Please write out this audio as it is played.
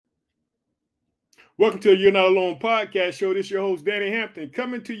Welcome to You're Not Alone podcast show. This is your host, Danny Hampton,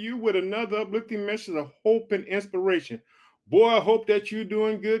 coming to you with another uplifting message of hope and inspiration. Boy, I hope that you're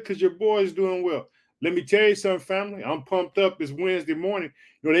doing good because your boy is doing well. Let me tell you something, family. I'm pumped up. It's Wednesday morning.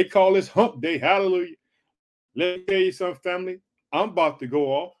 They call this hump day. Hallelujah. Let me tell you something, family. I'm about to go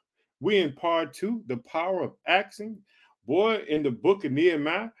off. We in part 2, the power of action. Boy, in the book of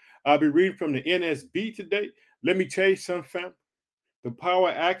Nehemiah, I'll be reading from the NASB today. Let me tell you something, family. The power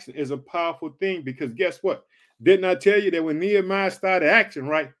of action is a powerful thing because guess what? Didn't I tell you that when Nehemiah started action,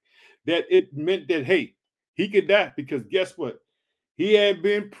 right, that it meant that, hey, he could die because guess what? He had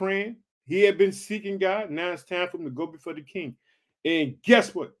been praying, he had been seeking God. Now it's time for him to go before the king. And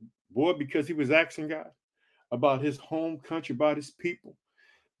guess what? Boy, because he was asking God about his home country, about his people.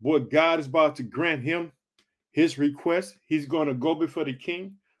 Boy, God is about to grant him his request. He's going to go before the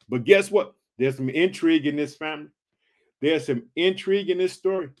king. But guess what? There's some intrigue in this family. There's some intrigue in this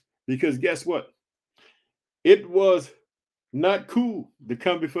story because guess what? It was not cool to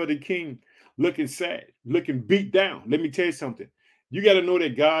come before the king looking sad, looking beat down. Let me tell you something. You got to know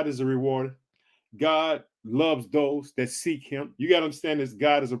that God is a rewarder. God loves those that seek him. You got to understand this.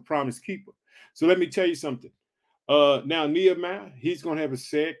 God is a promise keeper. So let me tell you something. Now, Nehemiah, he's going to have a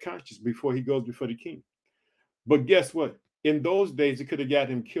sad conscience before he goes before the king. But guess what? In those days, it could have got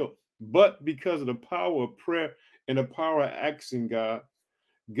him killed. But because of the power of prayer and the power of asking God,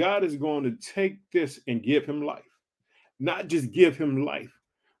 God is going to take this and give him life. Not just give him life,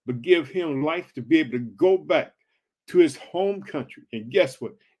 but give him life to be able to go back to his home country. And guess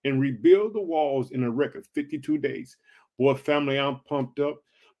what? And rebuild the walls in a record 52 days. Boy, family, I'm pumped up.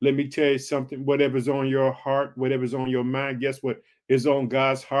 Let me tell you something. Whatever's on your heart, whatever's on your mind, guess what? Is on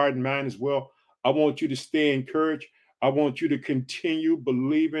God's heart and mind as well. I want you to stay encouraged. I want you to continue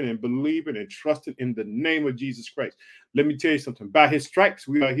believing and trusting in the name of Jesus Christ. Let me tell you something. By his stripes,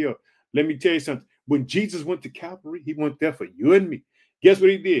 we are here. Let me tell you something. When Jesus went to Calvary, he went there for you and me. Guess what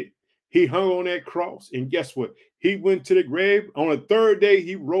he did? He hung on that cross. And guess what? He went to the grave. On the third day,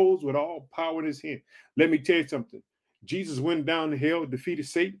 he rose with all power in his hand. Let me tell you something. Jesus went down to hell, defeated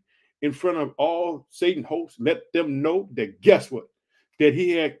Satan in front of all Satan hosts. Let them know that guess what? That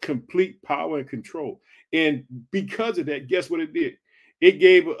he had complete power and control. And because of that, guess what it did? It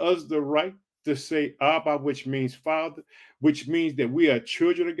gave us the right to say Abba, which means Father, which means that we are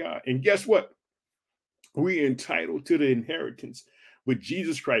children of God. And guess what? We entitled to the inheritance with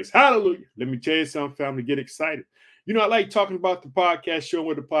Jesus Christ. Hallelujah. Let me tell you something, family. Get excited. I like talking about the podcast show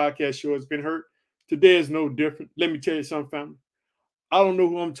where the podcast show has been heard. Today is no different. Let me tell you something, family. I don't know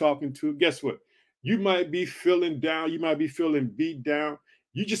who I'm talking to. Guess what? You might be feeling down. You might be feeling beat down.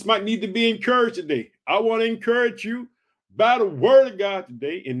 You just might need to be encouraged today. I want to encourage you by the word of God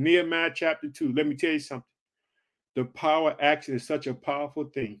today in Nehemiah chapter 2. Let me tell you something. The power of action is such a powerful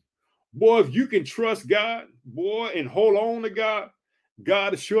thing. Boy, if you can trust God, boy, and hold on to God,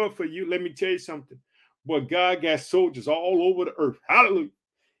 God is sure for you. Let me tell you something. Boy, God got soldiers all over the earth. Hallelujah.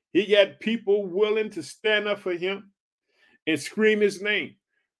 He got people willing to stand up for him and scream his name.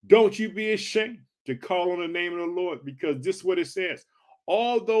 Don't you be ashamed to call on the name of the Lord because this is what it says.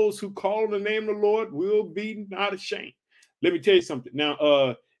 All those who call on the name of the Lord will be not ashamed. Let me tell you something.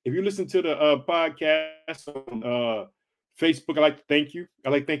 Now, if you listen to the podcast on Facebook, I like to thank you. I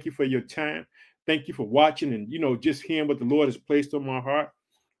like to thank you for your time. Thank you for watching and, just hearing what the Lord has placed on my heart.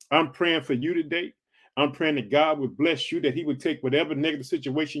 I'm praying for you today. I'm praying that God would bless you, that he would take whatever negative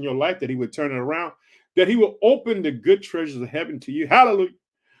situation in your life, that he would turn it around, that he will open the good treasures of heaven to you. Hallelujah.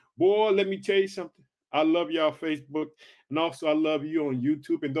 Boy, let me tell you something. I love y'all Facebook, and also I love you on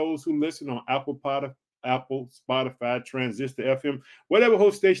YouTube and those who listen on Apple, Spotify, Transistor FM, whatever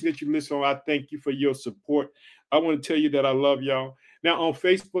host station that you listen on. I thank you for your support. I want to tell you that I love y'all. Now on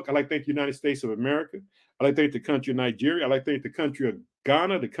Facebook, I like to thank the United States of America. I like to thank the country of Nigeria. I like to thank the country of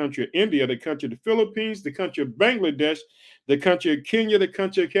Ghana, the country of India, the country of the Philippines, the country of Bangladesh, the country of Kenya, the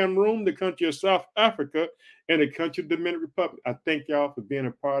country of Cameroon, the country of South Africa, and the country of the Dominican Republic. I thank y'all for being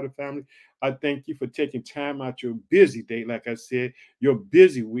a part of the family. I thank you for taking time out your busy day, like I said, your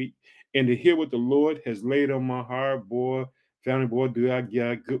busy week, and to hear what the Lord has laid on my heart, boy. Family, boy, do I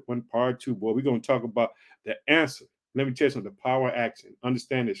get a good one, part 2, boy. We're going to talk about the answer. Let me tell you something, the power of action.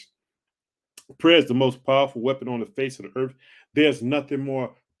 Understand this. Prayer is the most powerful weapon on the face of the earth. There's nothing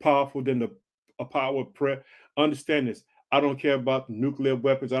more powerful than the power of prayer. Understand this. I don't care about nuclear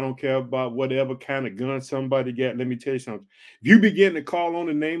weapons. I don't care about whatever kind of gun somebody got. Let me tell you something. If you begin to call on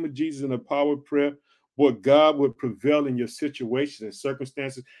the name of Jesus and the power of prayer, what God would prevail in your situations and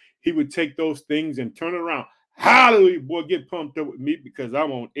circumstances, he would take those things and turn around. Hallelujah, boy, get pumped up with me because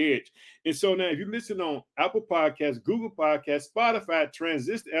I'm on edge. And so now, if you listen on Apple Podcasts, Google Podcasts, Spotify,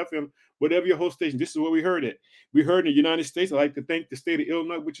 Transistor FM, whatever your host station, this is where we heard it. We heard in the United States. I'd like to thank the state of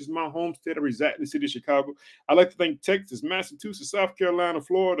Illinois, which is my home state. I reside in the city of Chicago. I'd like to thank Texas, Massachusetts, South Carolina,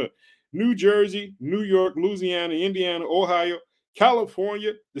 Florida, New Jersey, New York, Louisiana, Indiana, Ohio,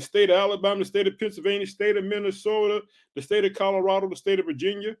 California, the state of Alabama, the state of Pennsylvania, state of Minnesota, the state of Colorado, the state of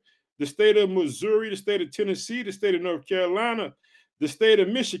Virginia, the state of Missouri, the state of Tennessee, the state of North Carolina, the state of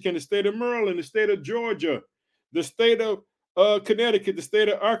Michigan, the state of Maryland, the state of Georgia, the state of Connecticut, the state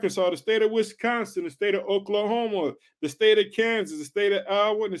of Arkansas, the state of Wisconsin, the state of Oklahoma, the state of Kansas, the state of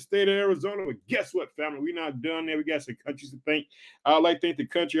Iowa, and the state of Arizona. But guess what, family? We're not done there. We got some countries to thank. I'd like to thank the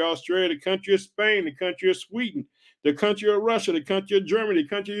country of Australia, the country of Spain, the country of Sweden, the country of Russia, the country of Germany, the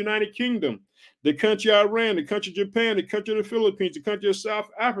country of the United Kingdom, the country of Iran, the country of Japan, the country of the Philippines, the country of South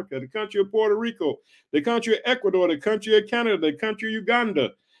Africa, the country of Puerto Rico, the country of Ecuador, the country of Canada, the country of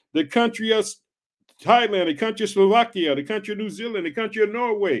Uganda, the country of Thailand, the country of Slovakia, the country of New Zealand, the country of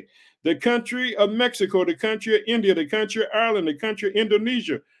Norway, the country of Mexico, the country of India, the country of Ireland, the country of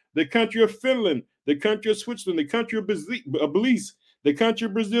Indonesia, the country of Finland, the country of Switzerland, the country of Belize, the country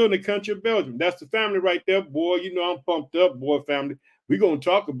of Brazil, and the country of Belgium. That's the family right there, boy. You know I'm pumped up, boy, family. We're going to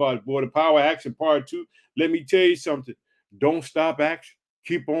talk about it, boy, the power action part 2. Let me tell you something. Don't stop action.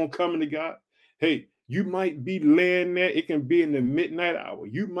 Keep on coming to God. Hey, you might be laying there. It can be in the midnight hour.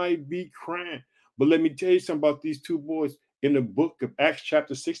 You might be crying. But let me tell you something about these two boys in the book of Acts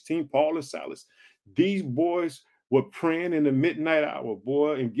chapter 16, Paul and Silas. These boys were praying in the midnight hour,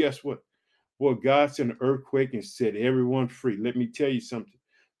 boy. And guess what? Boy, God sent an earthquake and set everyone free. Let me tell you something.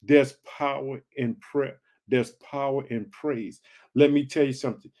 There's power in prayer. There's power in praise. Let me tell you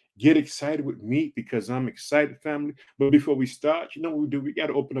something. Get excited with me because I'm excited, family. But before we start, you know what we do? We got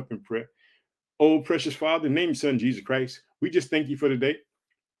to open up in prayer. Oh, precious Father, in the name of your Son, Jesus Christ, we just thank you for today.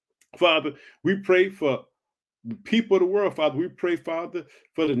 Father, we pray for the people of the world, Father. We pray, Father,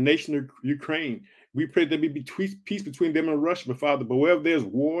 for the nation of Ukraine. We pray there be peace between them and Russia, Father. But wherever there's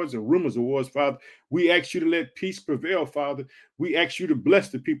wars and rumors of wars, Father, we ask you to let peace prevail, Father. We ask you to bless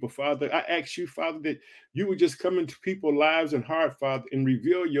the people, Father. I ask you, Father, that you would just come into people's lives and heart, Father, and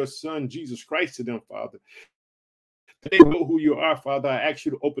reveal your Son, Jesus Christ, to them, Father. They know who you are, Father. I ask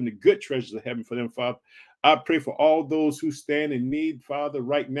you to open the good treasures of heaven for them, Father. I pray for all those who stand in need, Father,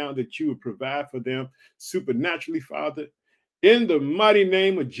 right now, that you would provide for them supernaturally, Father. In the mighty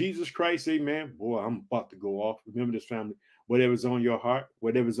name of Jesus Christ, amen. Boy, I'm about to go off. Remember this, family. Whatever's on your heart,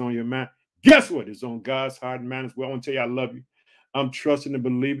 whatever's on your mind, guess what? It's on God's heart and mind as well. I want to tell you I love you. I'm trusting and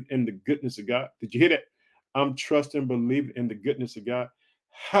believing in the goodness of God. Did you hear that? I'm trusting and believing in the goodness of God.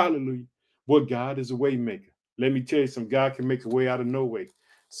 Hallelujah. Boy, God is a way maker. Let me tell you, some God can make a way out of no way.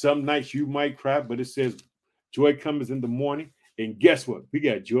 Some nights you might cry, but it says joy comes in the morning. And guess what? We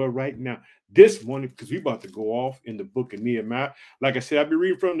got joy right now. This morning, because we about to go off in the book of Nehemiah. Like I said, I'll be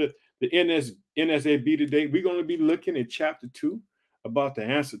reading from the NASB today. We're going to be looking at chapter 2 about the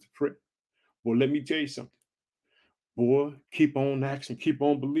answer to prayer. Well, let me tell you something. Boy, keep on action, keep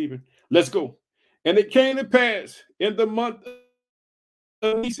on believing. Let's go. And it came to pass in the month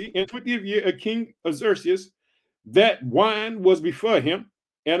of Nisi, in 20th year of King Xerxes, that wine was before him,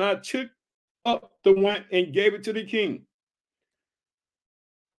 and I took up the wine and gave it to the king.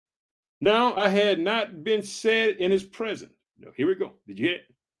 Now I had not been said in his presence. No, here we go. Did you hear it?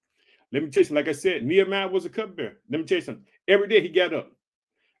 Let me tell you something. Like I said, Nehemiah was a cupbearer. Let me tell you something. Every day he got up,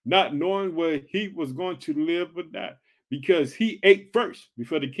 not knowing where he was going to live or die, because he ate first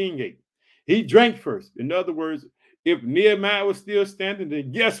before the king ate. He drank first. In other words, if Nehemiah was still standing,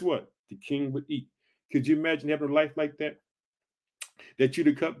 then guess what? The king would eat. Could you imagine having a life like that? That you're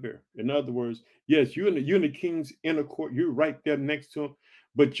the cupbearer. In other words, yes, you're in the king's inner court. You're right there next to him.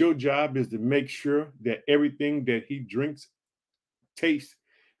 But your job is to make sure that everything that he drinks, tastes,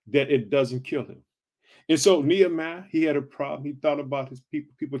 that it doesn't kill him. And so Nehemiah, he had a problem. He thought about his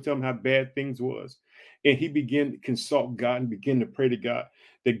people. People tell him how bad things was. And he began to consult God and begin to pray to God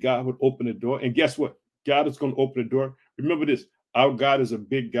that God would open the door. And guess what? God is going to open the door. Remember this. Our God is a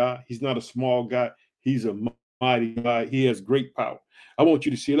big God. He's not a small God. He's a mighty God. He has great power. I want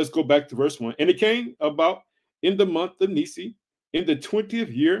you to see. Let's go back to verse 1. And it came about in the month of Nisi, in the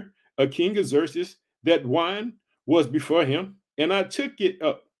 20th year of King Xerxes, that wine was before him. And I took it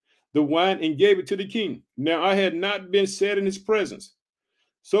up, the wine, and gave it to the king. Now I had not been set in his presence.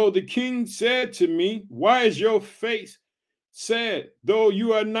 So the king said to me, why is your face sad, though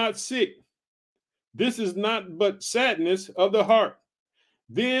you are not sick? This is not but sadness of the heart.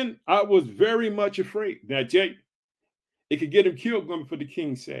 Then I was very much afraid. Now, Jake, it could get him killed going before the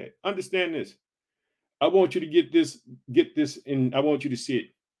king said. Understand this. I want you to get this, and I want you to see it.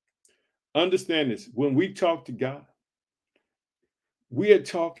 Understand this. When we talk to God, we are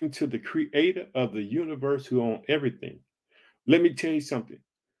talking to the creator of the universe who owns everything. Let me tell you something.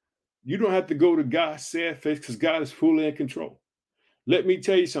 You don't have to go to God's sad face because God is fully in control. Let me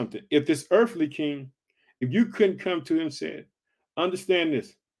tell you something. If this earthly king, if you couldn't come to him and say, understand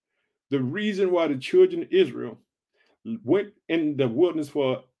this. The reason why the children of Israel went in the wilderness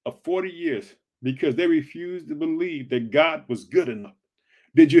for 40 years because they refused to believe that God was good enough.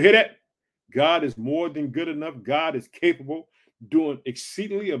 Did you hear that? God is more than good enough. God is capable, doing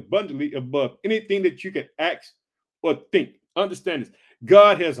exceedingly abundantly above anything that you can ask or think. Understand this.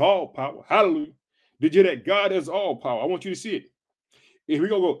 God has all power. Hallelujah. Did you hear that? God has all power. I want you to see it. Here we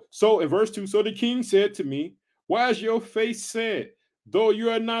go. So in verse 2, so the king said to me, why is your face sad? Though you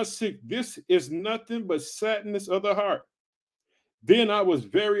are not sick, this is nothing but sadness of the heart. Then I was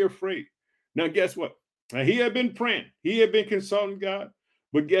very afraid. Now, guess what? Now, he had been praying. He had been consulting God.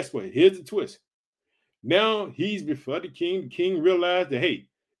 But guess what? Here's the twist. Now he's before the king. The king realized that, hey,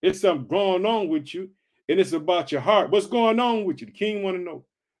 it's something going on with you, and it's about your heart. What's going on with you? The king want to know.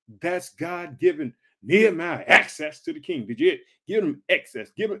 That's God giving Nehemiah access to the king. Did you give him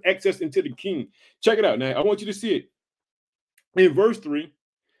access? Give him access into the king. Check it out. Now, I want you to see it. In verse 3,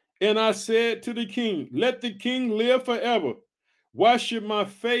 and I said to the king, let the king live forever. Why should my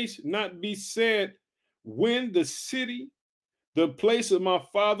face not be sad when the city, the place of my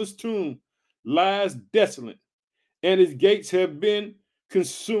father's tomb, lies desolate, and its gates have been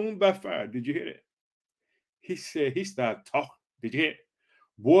consumed by fire? Did you hear that? He said, he started talking. Did you hear it?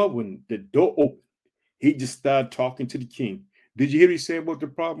 Boy, when the door opened, he just started talking to the king. Did you hear he said what the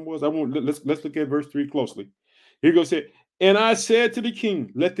problem was? Let's look at verse 3 closely. Here goes it. And I said to the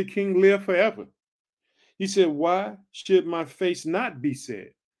king, let the king live forever. He said, why should my face not be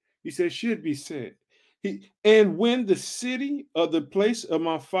sad? He said, should be sad. And when the city of the place of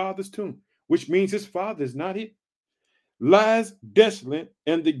my father's tomb, which means his father is not here, lies desolate,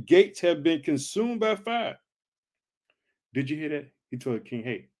 and the gates have been consumed by fire. Did you hear that? He told the king,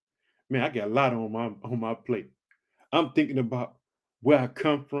 hey, man, I got a lot on my plate. I'm thinking about where I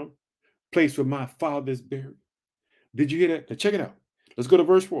come from, place where my father is buried. Did you hear that? Now check it out. Let's go to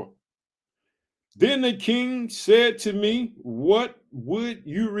verse 4. Then the king said to me, what would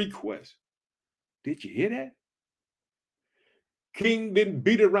you request? Did you hear that? King didn't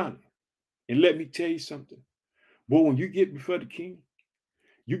beat around it. And let me tell you something. Boy, when you get before the king,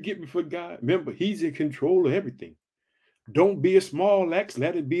 you get before God. Remember, he's in control of everything. Don't be a small axe,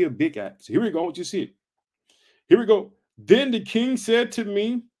 let it be a big axe. Here we go. I want you to see it. Here we go. Then the king said to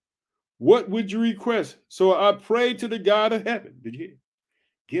me, what would you request? So I prayed to the God of heaven. Did you hear?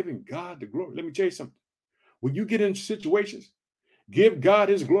 Giving God the glory. Let me tell you something. When you get in situations, give God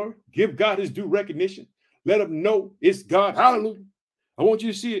his glory. Give God his due recognition. Let him know it's God. Hallelujah. I want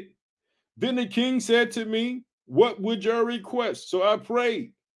you to see it. Then the king said to me, what would your request? So I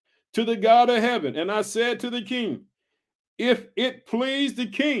prayed to the God of heaven. And I said to the king, if it please the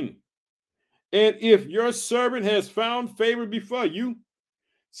king, and if your servant has found favor before you,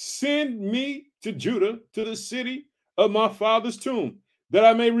 send me to Judah, to the city of my father's tomb, that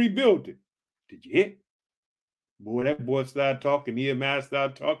I may rebuild it. Did you hear? Boy, that boy started talking. Nehemiah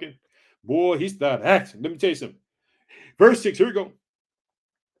started talking. Boy, he started acting. Let me tell you something. Verse 6, here we go.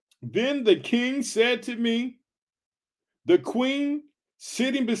 Then the king said to me, the queen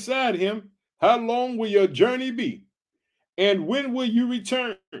sitting beside him, how long will your journey be? And when will you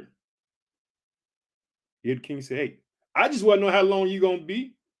return? Here the king said, hey, I just want to know how long you're going to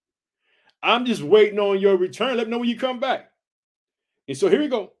be. I'm just waiting on your return. Let me know when you come back. And so here we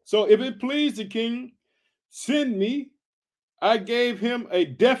go. So if it please the king, send me. I gave him a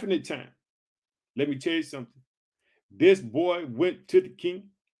definite time. Let me tell you something. This boy went to the king,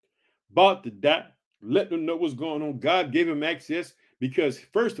 about to die, let them know what's going on. God gave him access because,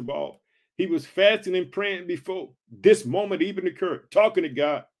 first of all, he was fasting and praying before this moment even occurred, talking to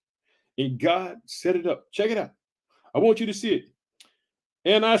God, and God set it up. Check it out. I want you to see it.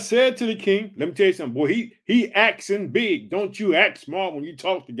 And I said to the king, let me tell you something, boy, he acting big. Don't you act small when you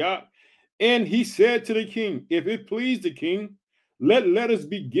talk to God. And he said to the king, if it please the king, let letters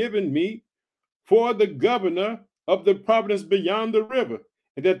be given me for the governor of the province beyond the river,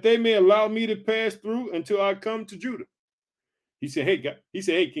 and that they may allow me to pass through until I come to Judah. He said, hey, God,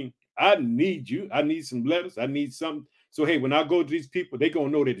 hey, king, I need you. I need some letters. I need something. So, hey, when I go to these people, they're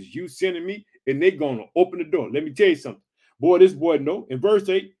going to know that it's you sending me, and they're going to open the door. Let me tell you something. Boy, this boy know. In verse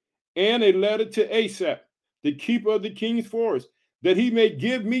 8, and a letter to Asaph, the keeper of the king's forest, that he may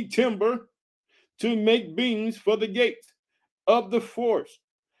give me timber to make beams for the gates of the forest,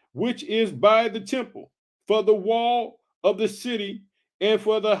 which is by the temple, for the wall of the city, and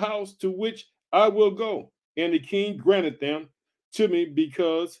for the house to which I will go. And the king granted them to me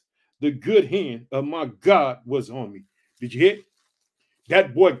because the good hand of my God was on me. Did you hear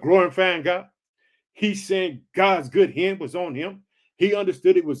that boy glorifying God? He's saying God's good hand was on him. He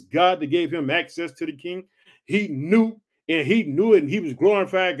understood it was God that gave him access to the king. He knew it, and he was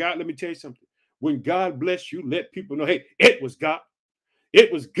glorifying God. Let me tell you something. When God bless you, let people know, hey, it was God.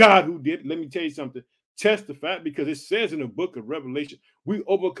 It was God who did it. Let me tell you something. Testify, because it says in the book of Revelation, we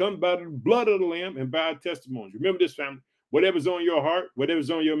overcome by the blood of the Lamb and by our testimonies. Remember this, family. Whatever's on your heart,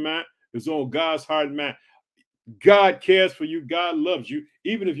 whatever's on your mind, is on God's heart and mind. God cares for you. God loves you,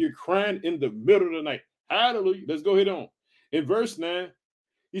 even if you're crying in the middle of the night. Hallelujah. Let's go ahead on. In verse 9,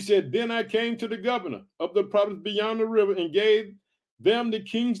 he said, Then I came to the governor of the province beyond the river and gave them the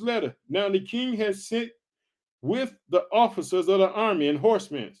king's letter. Now the king has sent with the officers of the army and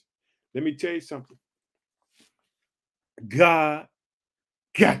horsemen. Let me tell you something. God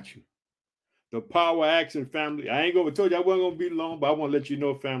got you. The power action, family. I ain't gonna told you I wasn't gonna be long, but I want to let you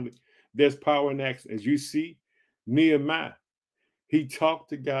know, family, there's power in action. As you see, Nehemiah, he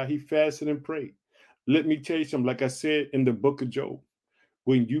talked to God, he fasted and prayed. Let me tell you something, like I said in the book of Job,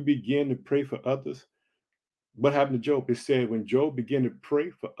 when you begin to pray for others, what happened to Job? It said when Job began to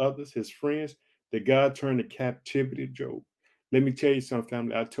pray for others, his friends, that God turned the captivity of Job. Let me tell you something,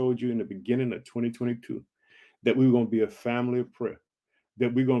 family. I told you in the beginning of 2022 that we were going to be a family of prayer,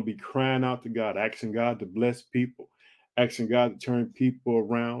 that we're going to be crying out to God, asking God to bless people, asking God to turn people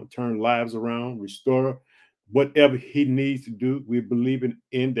around, turn lives around, restore whatever he needs to do. We're believing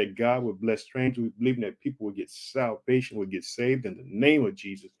in that God will bless strangers. We're believing that people will get salvation, will get saved in the name of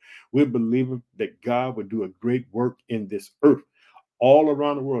Jesus. We're believing that God will do a great work in this earth all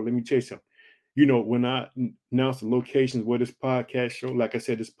around the world. Let me tell you something. You know, when I announced the locations where this podcast show, like I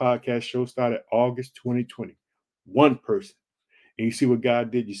said, this podcast show started August 2020. One person. And you see what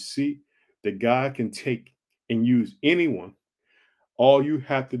God did? You see that God can take and use anyone. All you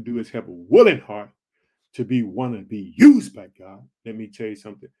have to do is have a willing heart to be one and be used by God. Let me tell you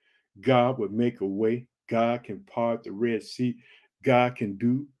something. God would make a way. God can part the Red Sea. God can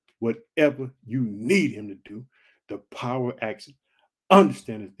do whatever you need him to do. The power action.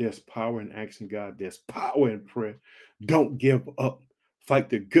 Understand that there's power in asking God. There's power in prayer. Don't give up. Fight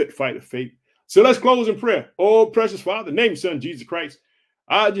the good fight of faith. So let's close in prayer. Oh, precious Father, name your son, Jesus Christ.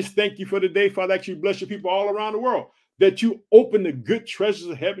 I just thank you for the day, Father, that you bless your people all around the world, that you open the good treasures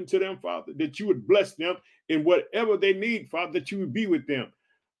of heaven to them, Father, that you would bless them in whatever they need, Father, that you would be with them.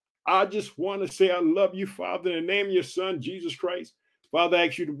 I just want to say I love you, Father, in the name of your son, Jesus Christ. Father, I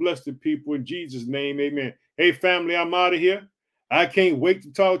ask you to bless the people in Jesus' name. Amen. Hey, family, I'm out of here. I can't wait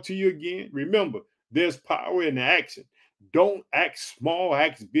to talk to you again. Remember, there's power in the action. Don't act small,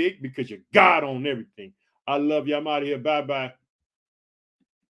 act big, because you're God on everything. I love you. I'm out of here. Bye-bye.